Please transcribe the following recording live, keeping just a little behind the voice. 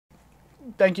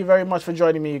Thank you very much for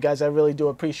joining me, you guys. I really do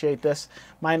appreciate this.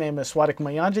 My name is Swadik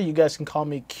Mayanja. You guys can call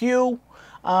me Q.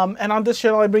 And on this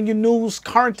channel, I bring you news,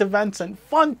 current events, and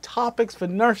fun topics for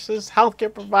nurses,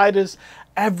 healthcare providers,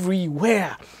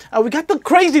 everywhere. We got the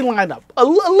crazy lineup. A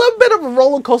little bit of a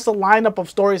roller coaster lineup of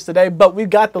stories today, but we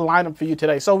got the lineup for you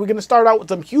today. So we're going to start out with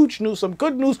some huge news, some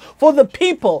good news for the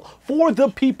people. For the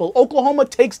people. Oklahoma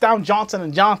takes down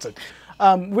Johnson & Johnson.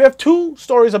 We have two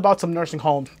stories about some nursing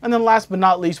homes. And then last but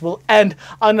not least, we'll end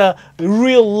on a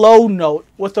real low note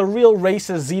with a real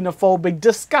racist, xenophobic,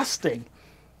 disgusting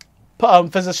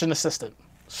physician assistant.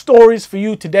 Stories for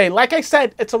you today. Like I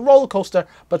said, it's a roller coaster,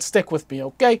 but stick with me,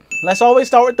 okay? Let's always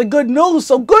start with the good news.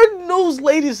 So good news,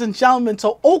 ladies and gentlemen.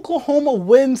 So Oklahoma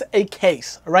wins a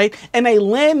case, right? In a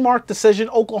landmark decision,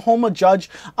 Oklahoma judge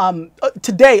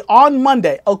today on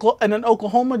Monday, an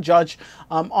Oklahoma judge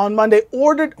on Monday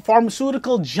ordered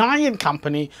pharmaceutical giant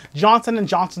company Johnson &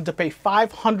 Johnson to pay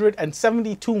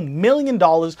 $572 million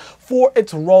for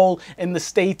its role in the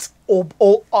state's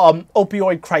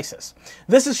opioid crisis.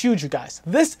 This is huge, you guys.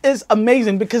 This is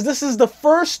amazing because this is the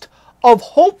first of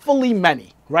hopefully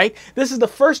many, right? This is the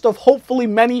first of hopefully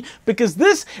many because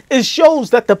this shows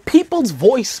that the people's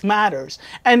voice matters.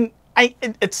 And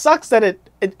it sucks that it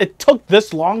took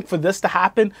this long for this to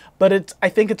happen, but I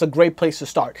think it's a great place to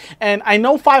start. And I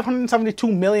know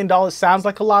 $572 million sounds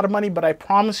like a lot of money, but I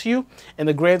promise you, in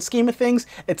the grand scheme of things,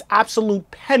 it's absolute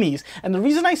pennies. And the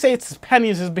reason I say it's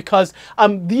pennies is because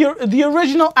the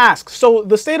original ask, so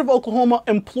the state of Oklahoma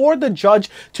implored the judge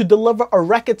to deliver a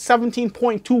record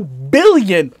 $17.2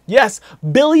 billion, yes,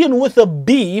 billion with a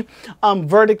B,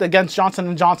 verdict against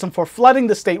Johnson & Johnson for flooding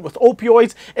the state with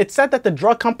opioids. It said that the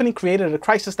drug company created a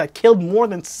crisis that killed more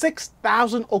than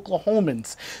 6,000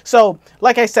 Oklahomans. So,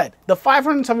 like I said, the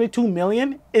 $572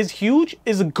 million is huge,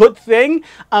 is a good thing.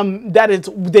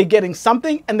 They're getting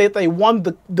something, and that they won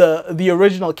the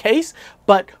original case.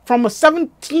 But from a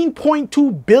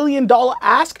 $17.2 billion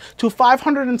ask to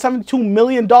 $572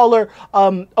 million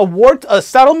award,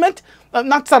 settlement,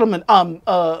 not settlement,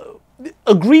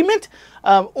 agreement,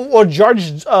 or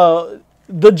judge,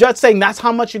 the judge saying that's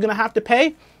how much you're going to have to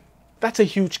pay. That's a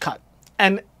huge cut.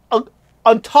 And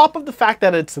on top of the fact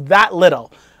that it's that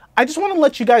little, I just want to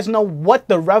let you guys know what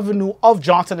the revenue of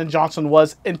Johnson & Johnson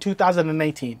was in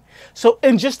 2018. So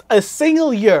in just a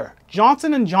single year,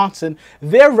 Johnson & Johnson,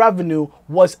 their revenue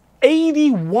was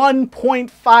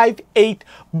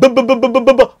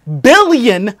 $81.58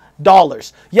 billion.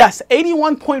 Yes,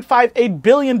 $81.58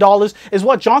 billion is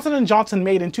what Johnson & Johnson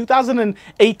made in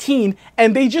 2018,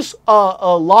 and they just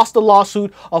lost the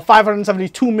lawsuit of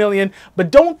 $572 million.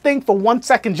 But don't think for 1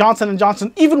 second Johnson &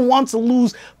 Johnson even wants to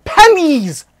lose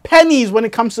pennies when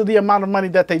it comes to the amount of money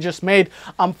that they just made.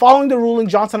 Following the ruling,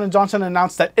 Johnson & Johnson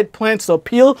announced that it plans to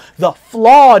appeal the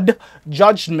flawed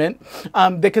judgment.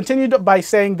 They continued by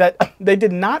saying that they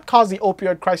did not cause the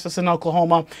opioid crisis in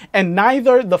Oklahoma, and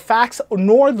neither the facts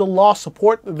nor the law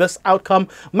support this outcome.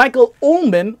 Michael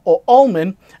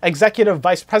Ullman, Executive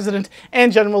Vice President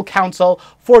and General Counsel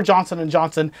for Johnson &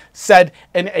 Johnson, said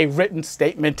in a written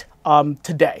statement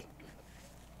today.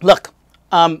 Look,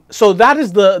 so that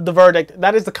is the verdict.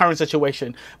 That is the current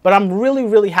situation. But I'm really,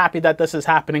 really happy that this is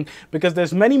happening because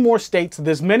there's many more states,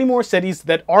 there's many more cities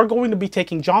that are going to be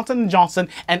taking Johnson & Johnson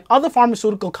and other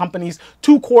pharmaceutical companies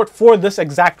to court for this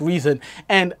exact reason.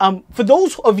 And for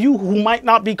those of you who might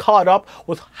not be caught up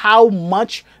with how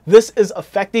much this is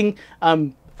affecting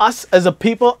us as a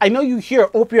people, I know you hear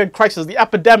opioid crisis, the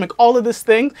epidemic, all of this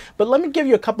thing, but let me give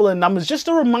you a couple of numbers just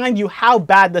to remind you how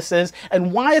bad this is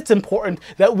and why it's important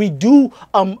that we do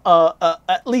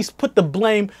at least put the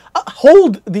blame,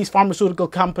 hold these pharmaceutical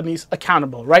companies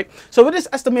accountable, right? So it is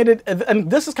estimated,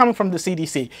 and this is coming from the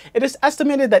CDC, it is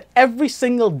estimated that every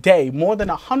single day, more than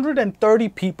 130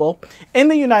 people in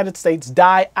the United States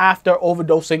die after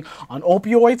overdosing on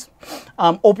opioids.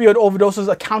 Opioid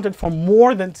overdoses accounted for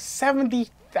more than 70,000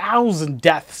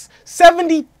 deaths.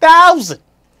 70,000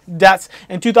 deaths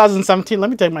in 2017. Let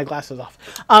me take my glasses off.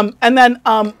 And then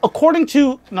according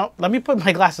to, no, let me put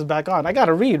my glasses back on. I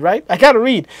gotta read, right? I gotta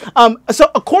read. So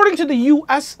according to the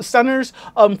U.S. Centers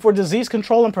for Disease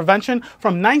Control and Prevention,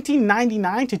 from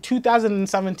 1999 to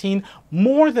 2017,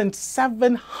 more than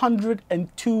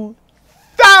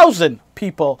 702,000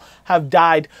 people have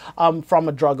died from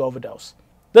a drug overdose.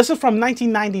 This is from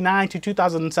 1999 to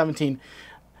 2017.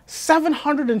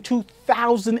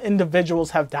 702,000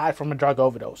 individuals have died from a drug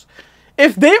overdose.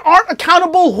 If they aren't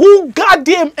accountable, who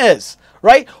goddamn is?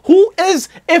 right? Who is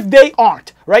if they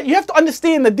aren't, right? You have to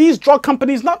understand that these drug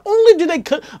companies, not only do they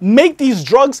make these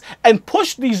drugs and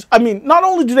push these, not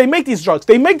only do they make these drugs,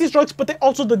 but they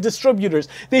also the distributors.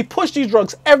 They push these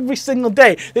drugs every single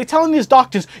day. They're telling these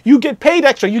doctors, you get paid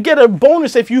extra, you get a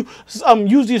bonus if you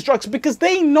use these drugs, because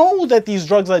they know that these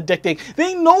drugs are addicting.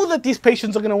 They know that these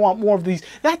patients are going to want more of these.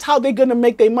 That's how they're going to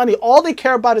make their money. All they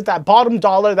care about is that bottom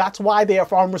dollar. That's why they are a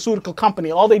pharmaceutical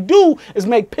company. All they do is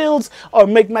make pills or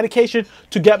make medication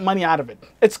to get money out of it.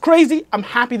 It's crazy. I'm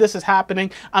happy this is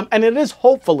happening. And it is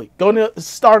hopefully going to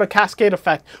start a cascade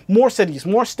effect. More cities,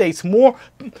 more states, wherever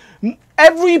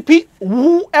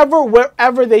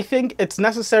they think it's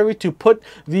necessary to put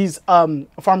these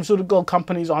pharmaceutical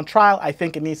companies on trial. I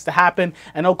think it needs to happen.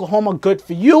 And Oklahoma, good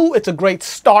for you. It's a great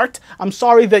start. I'm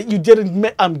sorry that you didn't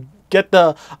get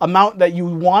the amount that you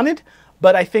wanted,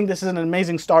 but I think this is an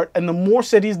amazing start. And the more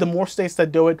cities, the more states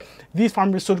that do it, these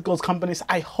pharmaceuticals companies,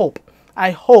 I hope,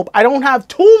 I don't have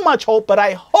too much hope, but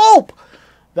I hope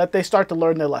that they start to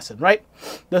learn their lesson, right?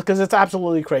 Because it's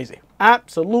absolutely crazy.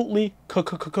 Absolutely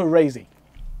crazy.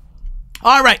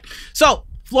 All right, so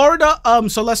Florida,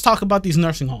 so let's talk about these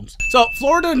nursing homes. So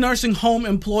Florida nursing home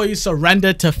employees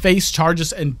surrendered to face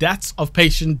charges and deaths of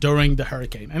patients during the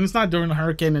hurricane. And it's not during the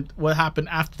hurricane, it's what happened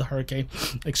after the hurricane,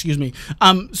 excuse me.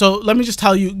 So let me just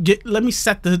tell you, let me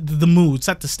set the mood,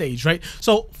 set the stage, right?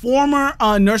 So former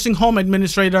nursing home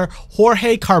administrator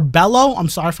Jorge Carbello, I'm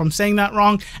sorry if I'm saying that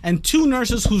wrong, and two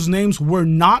nurses whose names were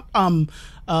not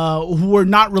who were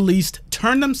not released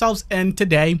turned themselves in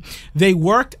today. They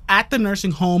worked at the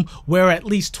nursing home where at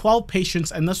least 12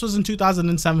 patients, and this was in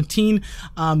 2017,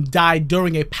 died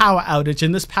during a power outage.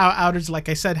 And this power outage, like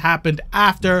I said, happened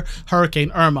after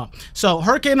Hurricane Irma. So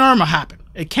Hurricane Irma happened.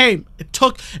 It came,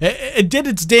 it did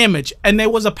its damage, and there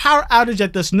was a power outage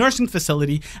at this nursing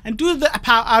facility. And due to the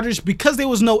power outage, because there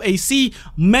was no AC,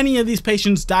 many of these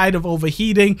patients died of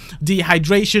overheating,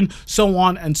 dehydration, so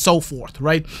on and so forth,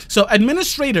 right? So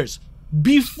administrators,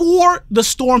 before the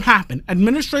storm happened,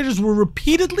 administrators were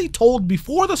repeatedly told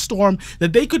before the storm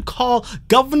that they could call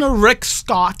Governor Rick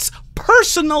Scott's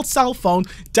personal cell phone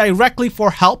directly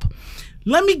for help.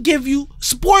 Let me give you,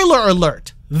 spoiler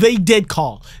alert, they did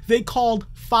call. They called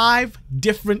 5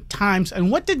 different times. And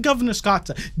what did Governor Scott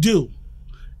do?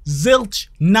 Zilch,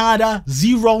 nada,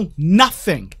 zero,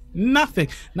 nothing. Nothing.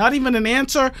 Not even an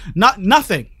answer.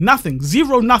 Nothing.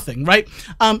 Zero, nothing, right?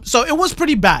 So it was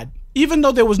pretty bad. Even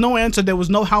though there was no answer, there was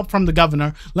no help from the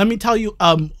governor. Let me tell you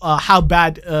how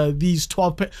bad these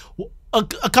 12...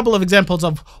 A couple of examples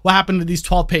of what happened to these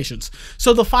 12 patients.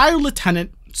 So the fire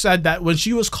lieutenant said that when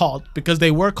she was called, because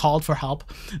they were called for help,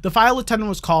 the fire lieutenant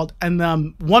was called, and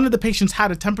one of the patients had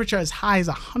a temperature as high as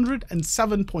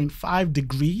 107.5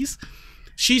 degrees.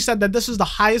 She said that this is the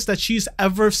highest that she's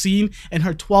ever seen in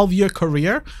her 12-year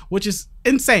career, which is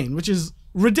insane, which is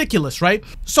ridiculous, right?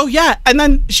 So yeah, and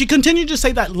then she continued to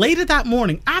say that later that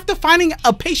morning, after finding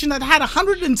a patient that had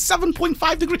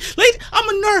 107.5 degrees, I'm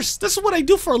a nurse, this is what I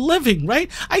do for a living,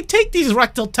 right? I take these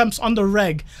rectal temps on the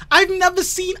reg. I've never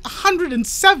seen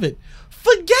 107.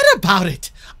 Forget about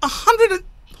it. 100,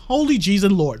 holy Jesus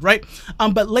and Lord, right?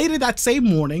 But later that same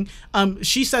morning,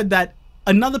 she said that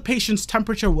another patient's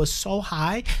temperature was so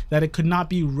high that it could not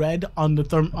be read on the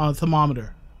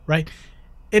thermometer, right?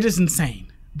 It is insane.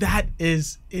 That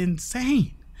is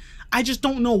insane. I just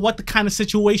don't know what the kind of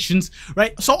situations,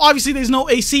 right? So obviously there's no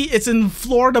AC. It's in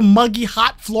Florida, muggy,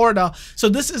 hot Florida. So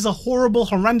this is a horrible,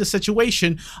 horrendous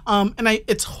situation.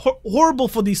 It's horrible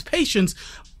for these patients.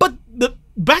 But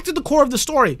back to the core of the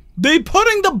story. They're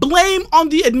putting the blame on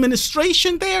the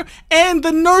administration there and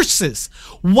the nurses.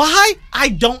 Why? I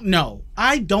don't know.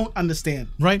 I don't understand,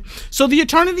 right? So the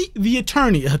attorney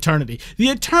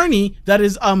that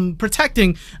is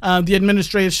protecting the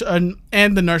administration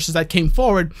and the nurses that came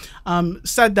forward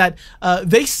said that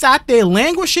they sat there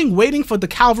languishing, waiting for the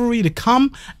cavalry to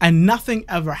come, and nothing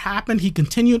ever happened. He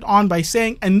continued on by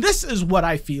saying, and this is what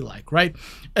I feel like, right,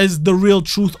 is the real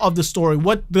truth of the story.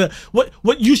 What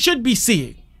you should be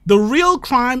seeing. The real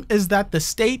crime is that the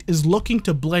state is looking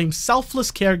to blame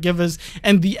selfless caregivers,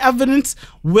 and the evidence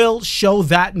will show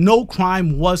that no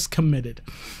crime was committed.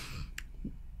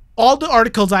 All the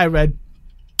articles I read,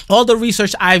 all the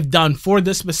research I've done for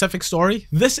this specific story,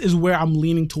 this is where I'm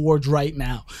leaning towards right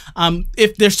now.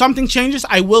 If there's something changes,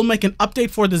 I will make an update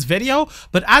for this video.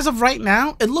 But as of right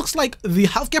now, it looks like the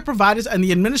healthcare providers and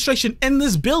the administration in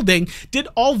this building did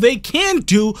all they can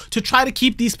do to try to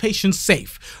keep these patients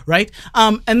safe, right?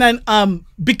 And then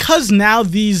because now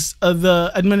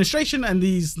the administration and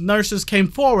these nurses came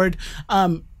forward,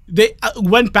 they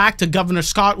went back to Governor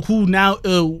Scott, who now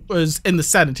is in the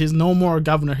Senate. He's no more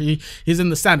governor. He's in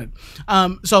the Senate.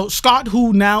 So Scott,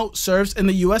 who now serves in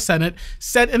the U.S. Senate,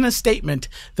 said in a statement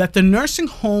that the nursing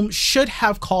home should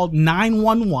have called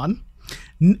 911.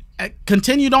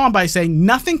 Continued on by saying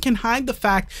nothing can hide the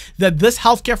fact that this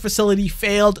healthcare facility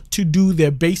failed to do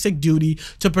their basic duty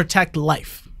to protect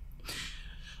life.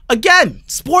 Again,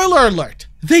 spoiler alert,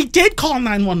 they did call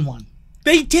 911.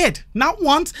 They did. Not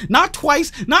once, not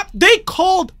twice, they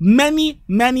called many,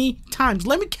 many times.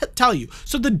 Let me tell you.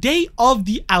 So the day of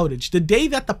the outage, the day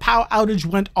that the power outage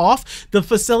went off, the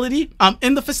facility,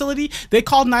 in the facility, they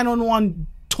called 911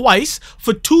 twice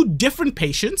for 2 different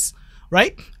patients,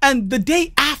 right? And the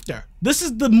day after, this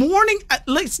is the morning,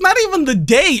 it's not even the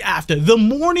day after, the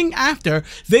morning after,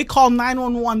 they called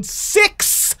 911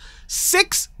 six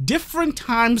different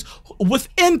times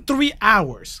within 3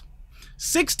 hours.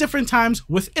 6 different times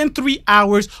within 3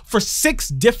 hours for 6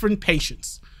 different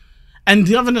patients. And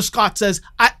Governor Scott says,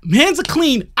 hands are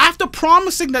clean. After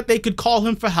promising that they could call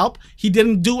him for help, he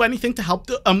didn't do anything to help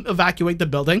evacuate the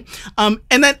building. And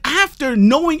then after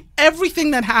knowing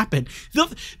everything that happened,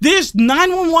 there's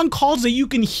 911 calls that you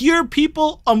can hear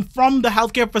people from the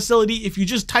healthcare facility. If you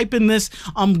just type in this,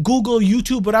 Google,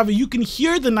 YouTube, whatever, you can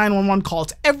hear the 911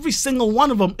 calls. Every single one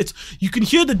of them. You can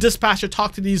hear the dispatcher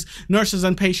talk to these nurses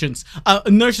and patients,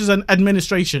 nurses and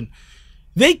administration.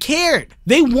 They cared.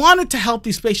 They wanted to help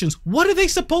these patients. What are they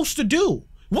supposed to do?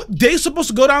 What, they're supposed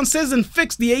to go downstairs and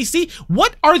fix the AC?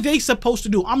 What are they supposed to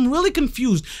do? I'm really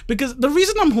confused, because the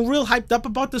reason I'm real hyped up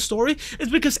about this story is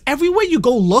because everywhere you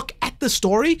go look at the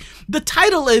story, the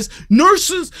title is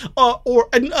nurses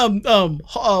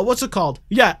what's it called?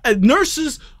 Yeah,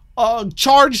 nurses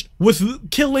charged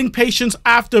with killing patients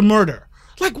after murder.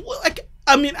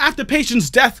 After patient's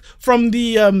death from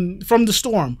the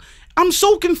storm. I'm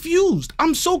so confused.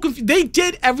 They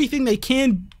did everything they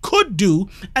could do,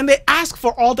 and they asked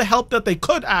for all the help that they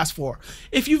could ask for.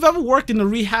 If you've ever worked in a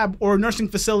rehab or a nursing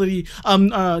facility,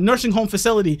 nursing home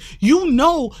facility, you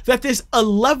know that there's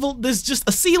just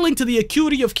a ceiling to the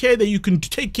acuity of care that you can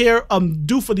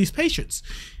do for these patients.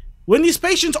 When these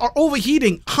patients are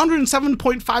overheating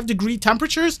 107.5 degree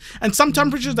temperatures, and some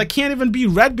temperatures that can't even be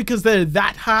read because they're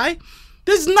that high,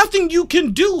 there's nothing you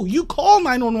can do. You call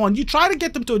 911. You try to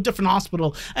get them to a different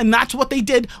hospital. And that's what they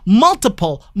did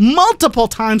multiple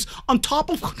times, on top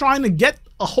of trying to get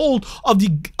a hold of the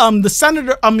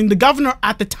governor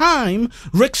at the time,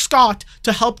 Rick Scott,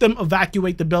 to help them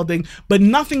evacuate the building. But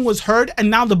nothing was heard,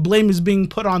 and now the blame is being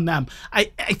put on them. I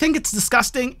think it's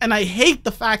disgusting, and I hate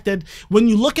the fact that when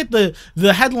you look at the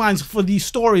headlines for these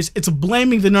stories, it's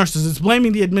blaming the nurses, it's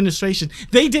blaming the administration.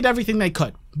 They did everything they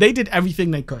could. They did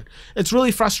everything they could. It's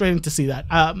really frustrating to see that.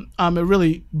 It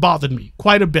really bothered me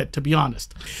quite a bit, to be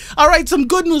honest. All right, some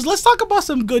good news. Let's talk about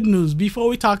some good news before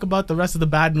we talk about the rest of the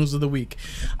bad news of the week.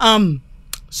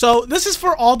 So this is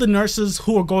for all the nurses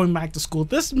who are going back to school.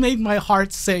 This made my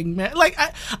heart sing, man. Like,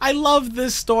 I love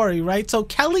this story, right? So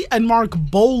Kelly and Mark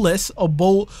Bolis, or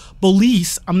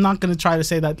Bolis, I'm not going to try to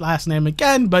say that last name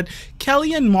again, but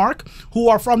Kelly and Mark, who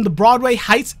are from the Broadway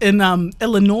Heights in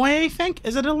Illinois, I think.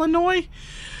 Is it Illinois?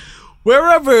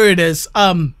 Wherever it is.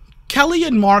 Kelly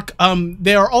and Mark,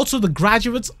 they are also the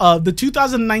graduates of the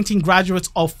 2019 graduates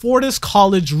of Fortis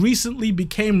College, recently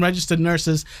became registered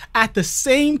nurses at the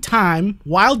same time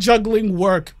while juggling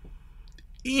work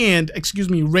and,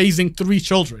 raising 3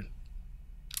 children.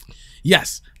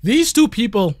 Yes, these 2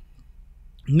 people,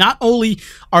 not only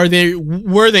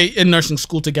were they in nursing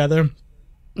school together,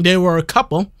 they were a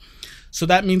couple. So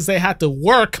that means they had to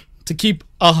work to keep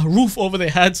a roof over their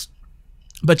heads.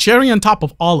 But cherry on top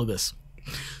of all of this,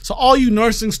 so all you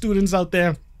nursing students out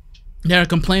there that are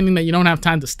complaining that you don't have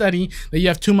time to study, that you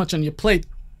have too much on your plate,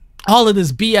 all of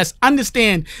this BS,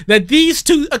 understand that these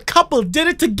 2, a couple, did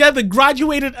it together,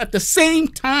 graduated at the same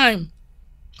time,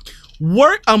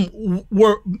 were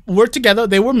together,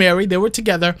 they were married, they were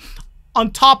together, on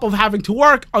top of having to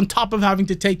work, on top of having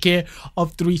to take care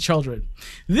of 3 children.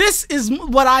 This is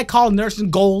what I call nursing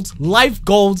goals, life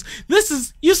goals. This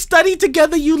is, you study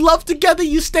together, you love together,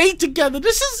 you stay together.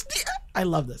 I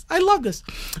love this. I love this.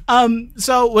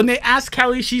 So when they asked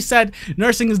Kelly, she said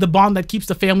nursing is the bond that keeps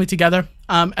the family together.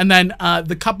 And then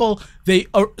the couple, the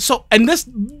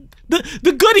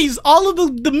goodies, all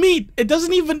of the meat, it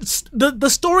doesn't even, the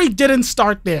story didn't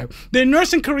start there. Their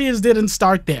nursing careers didn't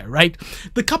start there, right?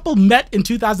 The couple met in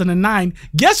 2009.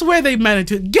 Guess where they met in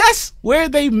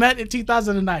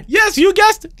 2009? Yes, you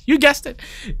guessed it. You guessed it.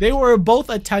 They were both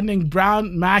attending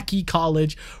Brown Mackie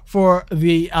College for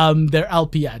their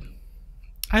LPN.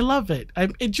 I love it.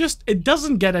 It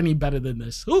doesn't get any better than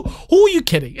this. Who are you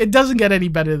kidding? It doesn't get any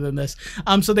better than this.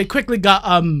 So they quickly got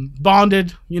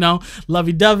bonded, you know,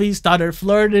 lovey-dovey, started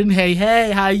flirting. Hey,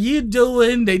 how you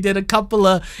doing? They did a couple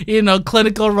of, you know,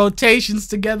 clinical rotations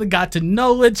together, got to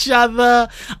know each other.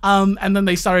 And then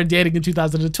they started dating in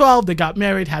 2012. They got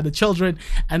married, had the children,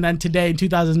 and then today in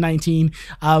 2019,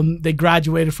 they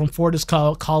graduated from Fortis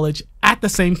College at the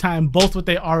same time, both with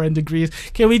their RN degrees.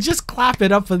 Can we just clap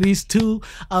it up for these two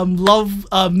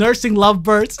nursing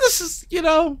lovebirds? This is, you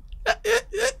know,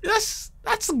 that's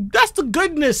the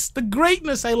goodness, the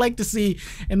greatness I like to see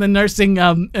in the nursing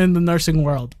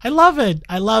world. I love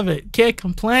it. Can't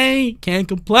complain.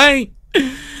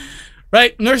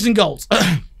 Right, nursing goals.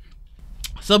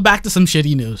 So back to some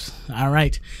shitty news. All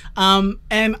right,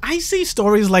 and I see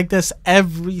stories like this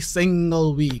every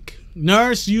single week.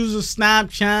 Nurse uses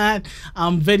Snapchat,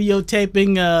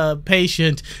 videotaping a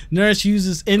patient. Nurse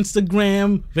uses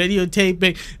Instagram,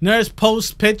 videotaping. Nurse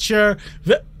posts picture.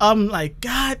 I'm like,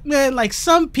 God, man, like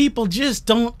some people just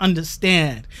don't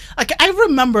understand. Like I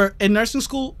remember in nursing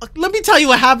school, let me tell you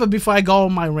what happened before I go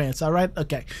on my rants, all right?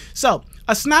 Okay, so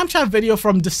a Snapchat video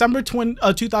from December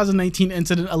 2018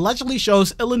 incident allegedly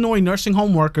shows Illinois nursing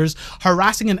home workers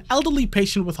harassing an elderly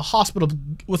patient with a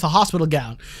hospital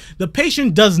gown. The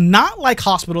patient does not like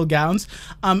hospital gowns,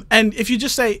 and if you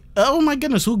just say, "Oh my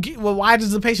goodness, why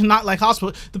does the patient not like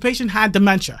hospital?" The patient has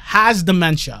dementia,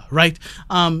 right?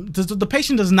 The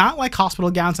patient does not like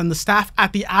hospital gowns, and the staff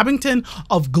at the Abington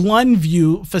of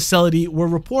Glenview facility were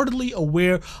reportedly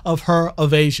aware of her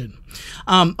aversion.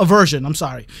 I'm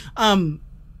sorry.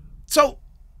 So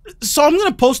I'm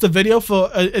gonna post a video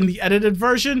for in the edited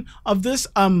version of this.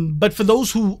 But for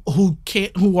those who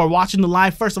are watching the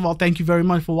live, first of all, thank you very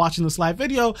much for watching this live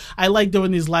video. I like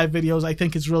doing these live videos. I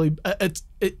think it's really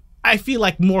I feel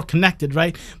like more connected,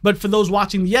 right? But for those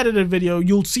watching the edited video,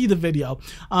 you'll see the video.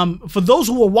 For those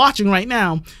who are watching right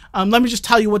now, let me just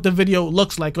tell you what the video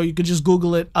looks like, or you could just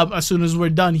Google it as soon as we're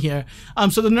done here.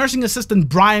 So the nursing assistant,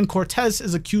 Brian Cortez,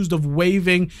 is accused of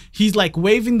waving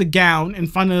the gown in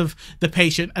front of the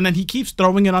patient, and then he keeps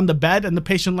throwing it on the bed, and the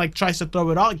patient like tries to throw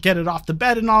it out, get it off the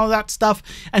bed and all of that stuff.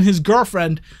 And his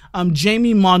girlfriend,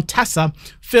 Jamie Montessa,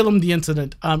 filmed the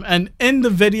incident. And in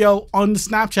the video, on the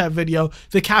Snapchat video,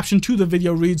 the caption to the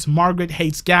video reads, "Margaret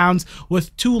hates gowns,"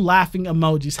 with 2 laughing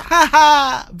emojis.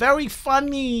 Ha! Very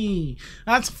funny.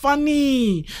 That's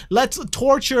funny. Let's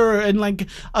torture and like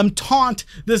taunt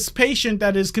this patient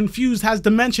that is confused, has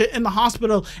dementia in the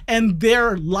hospital, and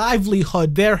their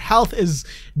livelihood, their health is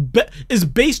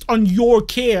based on your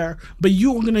care, but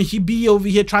you're gonna be over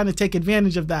here trying to take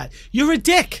advantage of that. You're a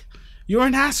dick. You're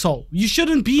an asshole. You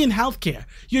shouldn't be in healthcare.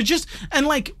 You're just, and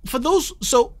like for those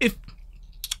who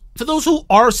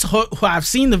have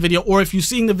seen the video, or if you're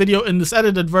seeing the video in this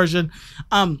edited version,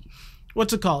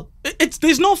 what's it called?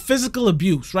 There's no physical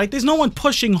abuse, right? There's no one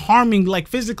pushing, harming, like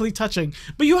physically touching.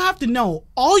 But you have to know,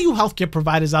 all you healthcare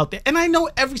providers out there, and I know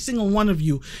every single one of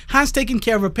you has taken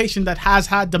care of a patient that has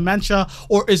had dementia,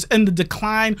 or is in the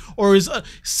decline, or is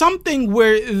something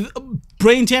where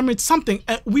brain damage, something.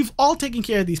 We've all taken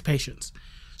care of these patients.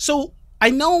 So I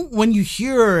know when you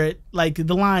hear it, like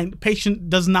the line, patient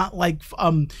does not like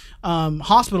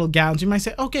hospital gowns, you might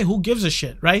say, okay, who gives a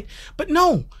shit, right? But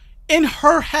no. In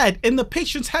her head, in the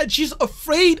patient's head, she's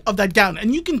afraid of that gown.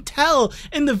 And you can tell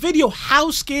in the video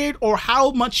how scared or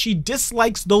how much she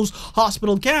dislikes those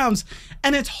hospital gowns.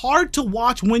 And it's hard to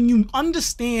watch when you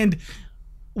understand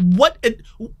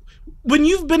when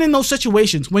you've been in those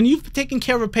situations, when you've taken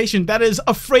care of a patient that is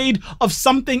afraid of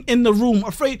something in the room,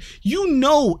 afraid, you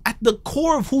know at the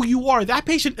core of who you are, that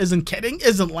patient isn't kidding,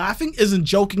 isn't laughing, isn't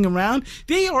joking around.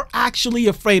 They are actually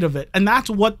afraid of it. And that's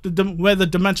what where the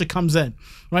dementia comes in,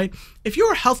 right? If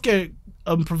you're a healthcare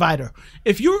provider,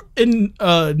 if you're in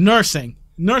nursing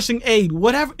aid,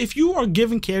 whatever, if you are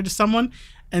giving care to someone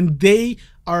and they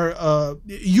are,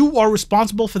 you are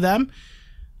responsible for them,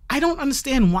 I don't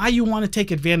understand why you want to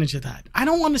take advantage of that. I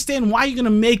don't understand why you're going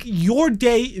to make your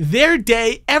day, their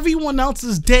day, everyone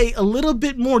else's day a little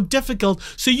bit more difficult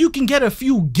so you can get a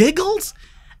few giggles.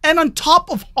 And on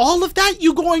top of all of that,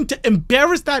 you're going to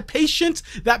embarrass that patient's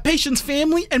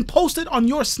family and post it on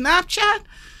your Snapchat?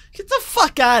 Get the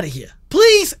fuck out of here.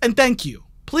 Please and thank you.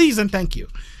 Please and thank you.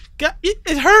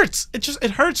 It hurts. It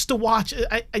hurts to watch.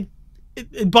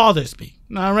 It bothers me,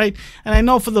 all right? And I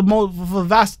know for the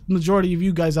vast majority of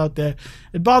you guys out there,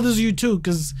 it bothers you too,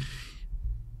 because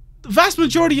the vast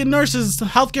majority of nurses,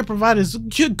 healthcare providers,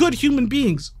 good human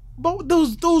beings. But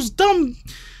those dumb...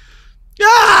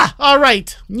 all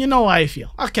right. You know how I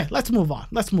feel. Okay, let's move on.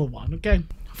 Okay?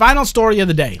 Final story of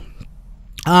the day.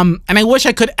 And I wish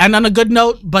I could end on a good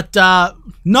note, but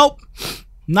nope,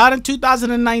 not in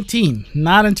 2019.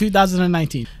 Not in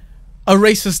 2019. A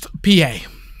racist PA,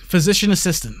 physician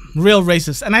assistant, real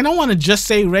racist. And I don't want to just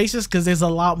say racist because there's a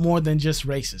lot more than just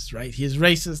racist, right? He's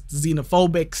racist,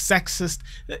 xenophobic, sexist,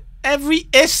 every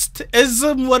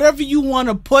ism, whatever you want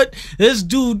to put. This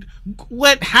dude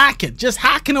went hacking, just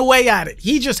hacking away at it.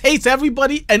 He just hates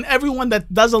everybody and everyone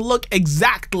that doesn't look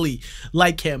exactly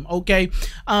like him. Okay,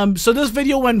 so this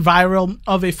video went viral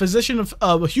of a physician,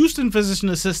 of a Houston physician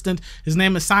assistant. His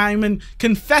name is Simon,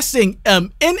 confessing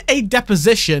in a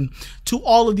deposition to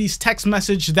all of these text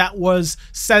messages that was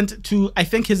sent to, I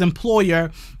think, his employer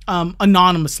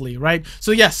anonymously, right?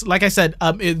 So yes, like I said,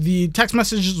 the text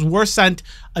messages were sent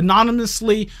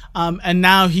anonymously, and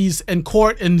now he's in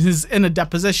court and he's in a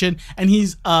deposition, and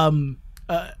he's and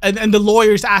the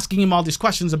lawyer's asking him all these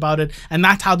questions about it, and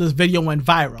that's how this video went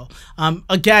viral.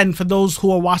 Again, for those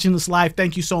who are watching this live,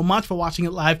 thank you so much for watching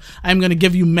it live. I'm going to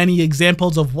give you many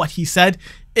examples of what he said.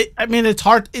 I mean, it's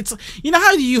hard. It's, you know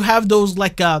how you have those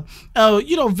like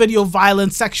you know, video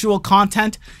violence, sexual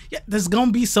content. Yeah, there's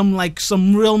gonna be some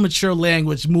real mature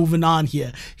language moving on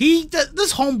here.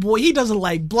 This homeboy, he doesn't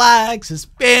like blacks,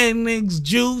 Hispanics,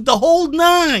 Jews, the whole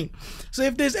nine. So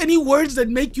if there's any words that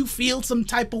make you feel some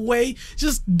type of way,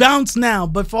 just bounce now.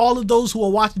 But for all of those who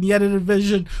are watching the edited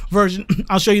version,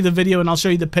 I'll show you the video and I'll show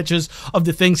you the pictures of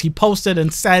the things he posted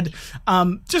and said.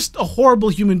 Just a horrible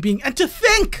human being. And to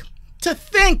think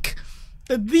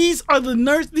that these are the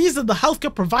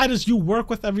healthcare providers you work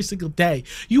with every single day.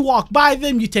 You walk by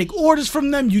them, you take orders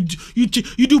from them, you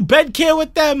do bed care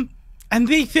with them, and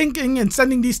they thinking and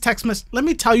sending these text messages. Let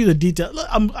me tell you the detail.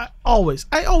 I always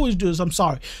do this. I'm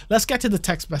sorry. Let's get to the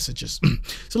text messages.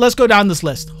 So let's go down this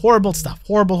list. Horrible stuff.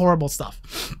 Horrible stuff.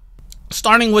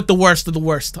 Starting with the worst of the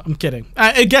worst. I'm kidding.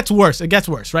 It gets worse. It gets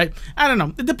worse, right? I don't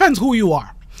know. It depends who you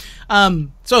are.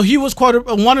 So he was quoted,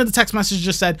 one of the text messages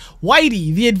just said,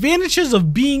 "Whitey, the advantages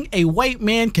of being a white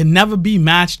man can never be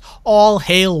matched. All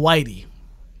hail Whitey."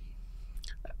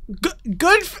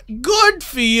 Good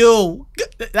for you.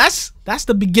 That's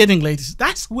the beginning, ladies.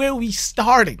 That's where we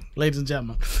starting, ladies and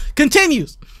gentlemen.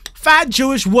 Continues. "Fat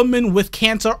Jewish women with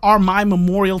cancer are my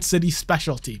Memorial City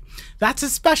specialty." That's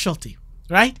his specialty,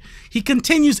 right? He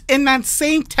continues in that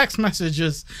same text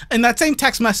message,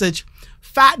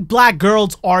 "Fat black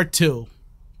girls are too."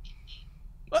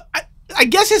 I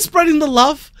guess he's spreading the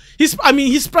love.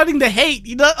 He's spreading the hate.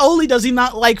 He not only does he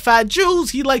not like fat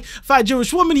Jews, he like fat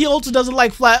Jewish women. He also doesn't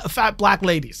like fat black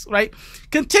ladies, right?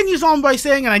 Continues on by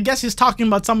saying, and I guess he's talking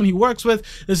about someone he works with.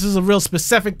 This is a real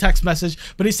specific text message,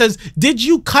 but he says, "Did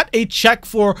you cut a check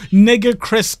for nigger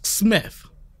Chris Smith?"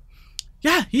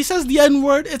 Yeah, he says the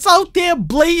N-word. It's out there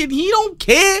blatant. He don't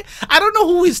care. I don't know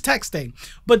who he's texting.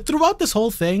 But throughout this whole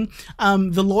thing,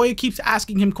 the lawyer keeps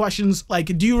asking him questions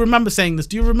like, "Do you remember saying this?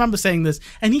 Do you remember saying this?"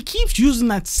 And he keeps using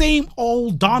that same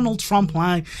old Donald Trump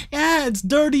line. "Yeah, it's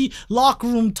dirty locker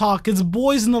room talk. It's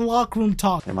boys in the locker room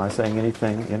talk." Am I saying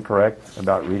anything incorrect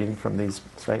about reading from these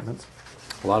statements?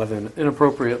 A lot of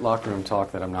inappropriate locker room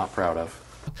talk that I'm not proud of.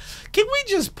 Can we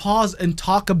just pause and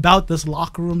talk about this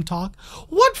locker room talk?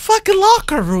 What fucking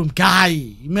locker room,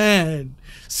 guy, man?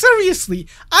 Seriously,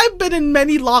 I've been in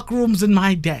many locker rooms in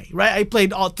my day, right? I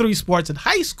played all 3 sports in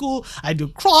high school. I do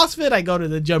CrossFit. I go to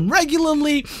the gym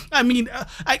regularly. I mean,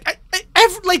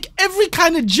 every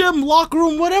kind of gym, locker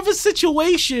room, whatever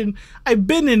situation I've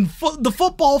been in, the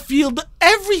football field,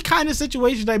 every kind of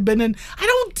situation I've been in, I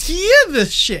don't hear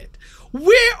this shit.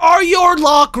 Where are your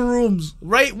locker rooms,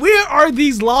 right? Where are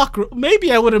these locker rooms? Maybe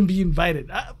I wouldn't be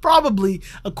invited. Probably,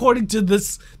 according to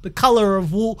the color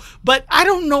of wool. But I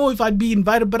don't know if I'd be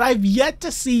invited, but I've yet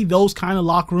to see those kind of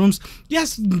locker rooms.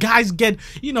 Yes, guys get,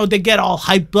 they get all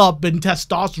hyped up and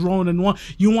testosterone and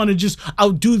you want to just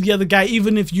outdo the other guy,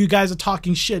 even if you guys are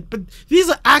talking shit. But these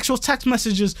are actual text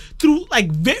messages through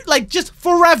like just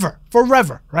forever,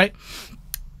 right?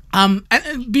 And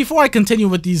before I continue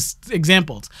with these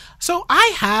examples, so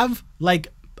I have like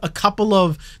a couple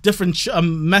of different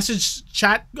message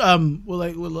chat,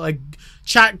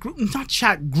 chat group, not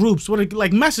chat groups,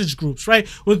 like message groups, right?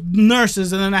 With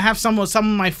nurses, and then I have some of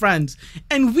my friends,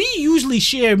 and we usually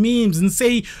share memes and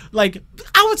say, like,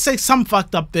 I would say some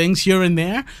fucked up things here and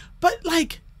there, but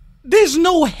like, there's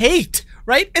no hate.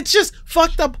 Right? It's just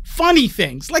fucked up funny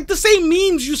things. Like the same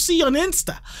memes you see on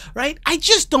Insta, right? I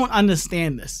just don't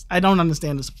understand this. I don't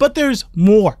understand this. But there's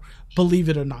more, believe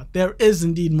it or not. There is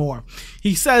indeed more.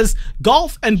 He says,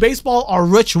 "Golf and baseball are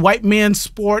rich white man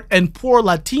sport and poor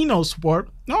Latino sport."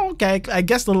 Oh, okay, I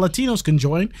guess the Latinos can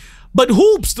join. But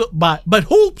hoops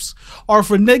are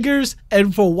for niggers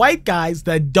and for white guys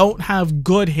that don't have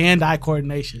good hand-eye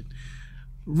coordination.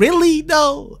 really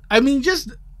though? I mean, sure,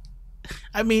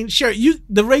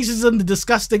 the racism, the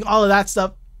disgusting, all of that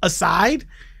stuff aside,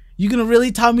 you gonna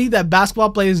really tell me that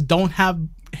basketball players don't have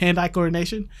hand-eye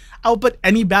coordination? I would put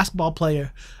any basketball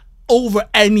player over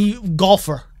any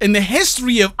golfer in the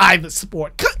history of either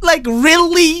sport. Like,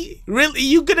 really?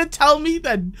 You gonna tell me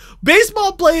that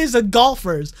baseball players and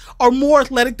golfers are more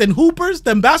athletic than hoopers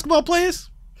than basketball players?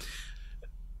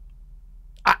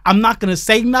 I'm not gonna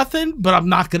say nothing, but I'm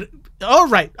not gonna. All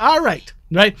right.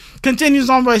 Continues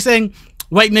on by saying,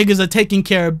 white niggas are taking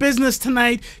care of business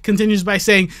tonight. Continues by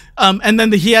saying, and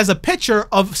then he has a picture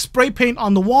of spray paint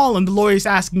on the wall, and the lawyer is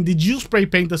asking, did you spray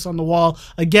paint this on the wall?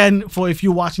 Again, for if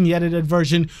you're watching the edited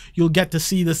version, you'll get to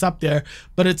see this up there.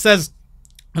 But it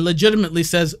legitimately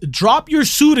says, drop your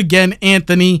suit again,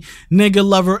 Anthony, nigga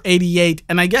lover 88.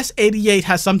 And I guess 88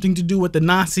 has something to do with the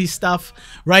Nazi stuff,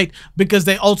 right? Because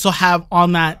they also have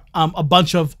on that a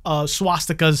bunch of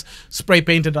swastikas spray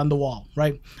painted on the wall,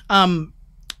 right?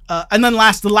 And then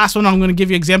the last one I'm going to give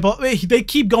you an example. They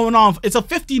keep going on. It's a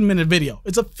 15-minute video.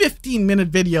 It's a 15-minute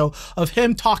video of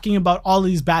him talking about all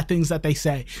these bad things that they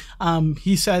say.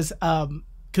 He says,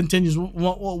 continues,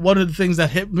 one of the things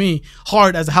that hit me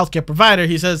hard as a healthcare provider,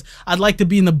 he says, I'd like to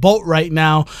be in the boat right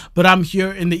now, but I'm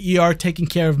here in the ER taking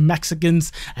care of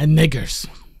Mexicans and niggers.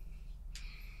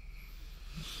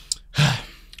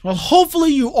 Well,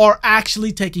 hopefully you are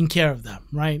actually taking care of them,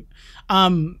 right?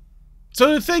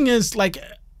 So the thing is, like,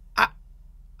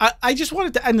 I just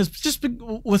wanted to end this just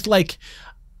with, like,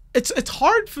 it's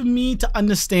hard for me to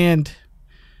understand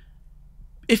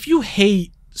if you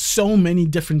hate so many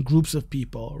different groups of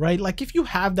people, right? Like, if you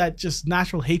have that just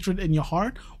natural hatred in your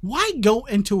heart, why go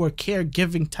into a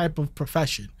caregiving type of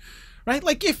profession, right?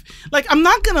 Like, I'm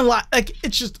not gonna lie, like,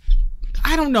 it's just,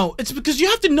 I don't know. It's because you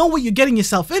have to know what you're getting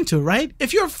yourself into, right?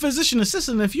 If you're a physician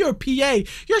assistant, if you're a PA,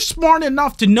 you're smart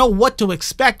enough to know what to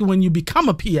expect when you become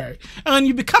a PA. And when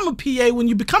you become a PA, when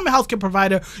you become a healthcare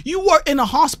provider, you are in a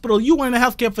hospital, you are in a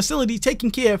healthcare facility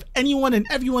taking care of anyone and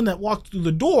everyone that walks through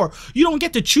the door. You don't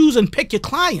get to choose and pick your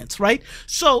clients, right?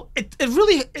 So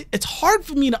it's hard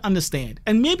for me to understand.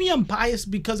 And maybe I'm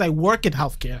biased because I work in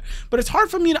healthcare, but it's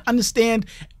hard for me to understand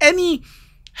any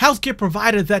healthcare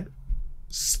provider that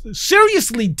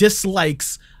seriously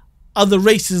dislikes other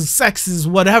races, sexes,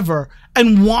 whatever,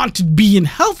 and want to be in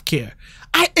healthcare.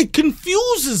 It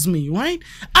confuses me, right?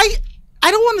 I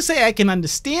don't want to say I can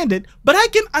understand it, but I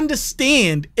can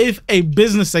understand if a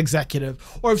business executive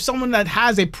or if someone that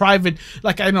has a private,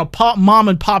 like, I know, mom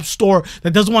and pop store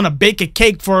that doesn't want to bake a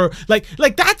cake for, like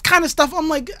that kind of stuff. I'm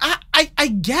like, I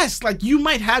guess, like, you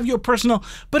might have your personal,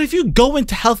 but if you go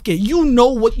into healthcare, you know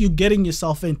what you're getting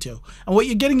yourself into. And what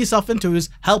you're getting yourself into is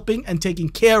helping and taking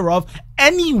care of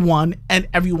anyone and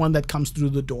everyone that comes through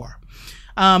the door.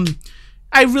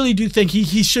 I really do think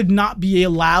he should not be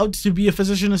allowed to be a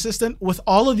physician assistant with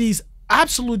all of these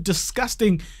absolute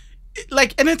disgusting,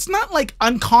 like, and it's not like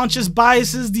unconscious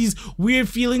biases, these weird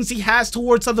feelings he has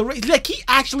towards other races. Like, he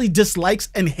actually dislikes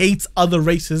and hates other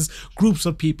races, groups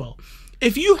of people.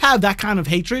 If you have that kind of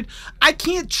hatred, I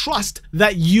can't trust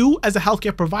that you as a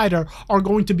healthcare provider are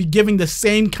going to be giving the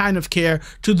same kind of care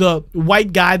to the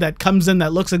white guy that comes in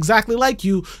that looks exactly like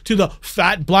you, to the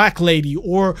fat black lady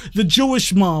or the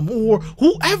Jewish mom or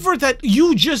whoever that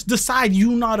you just decide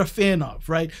you're not a fan of,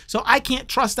 right? So I can't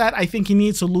trust that. I think he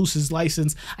needs to lose his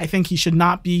license. I think he should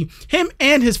not be, him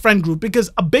and his friend group,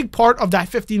 because a big part of that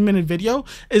 15-minute video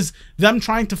is them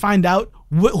trying to find out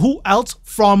who else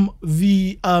from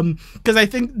the because I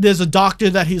think there's a doctor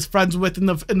that he's friends with in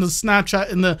the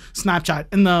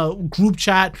group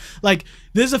chat. Like,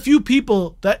 there's a few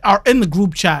people that are in the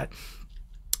group chat,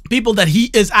 people that he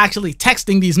is actually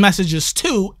texting these messages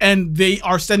to, and they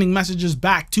are sending messages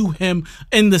back to him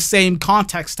in the same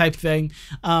context type thing,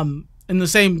 in the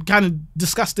same kind of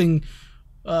disgusting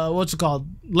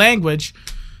language.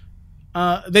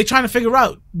 They trying to figure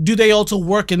out, do they also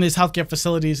work in these healthcare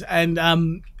facilities?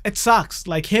 And it sucks.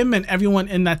 Like, him and everyone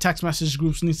in that text message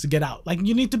groups needs to get out. Like,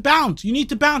 you need to bounce. You need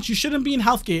to bounce. You shouldn't be in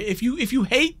healthcare. If you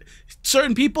hate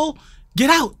certain people, get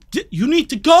out. You need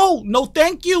to go. No,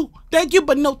 thank you. Thank you,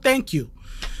 but no, thank you.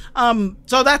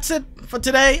 So that's it for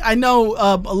today. I know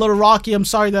a little rocky. I'm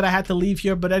sorry that I had to leave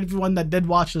here, but everyone that did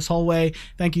watch this whole way,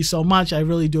 thank you so much. I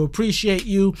really do appreciate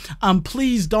you.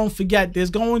 Please don't forget, there's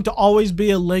going to always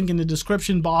be a link in the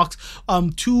description box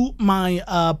to my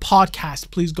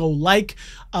podcast. Please go like,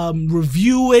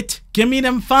 review it, give me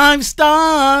them 5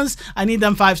 stars. I need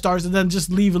them 5 stars, and then just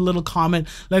leave a little comment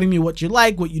letting me what you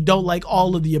like, what you don't like,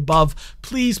 all of the above.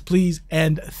 Please,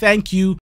 and thank you.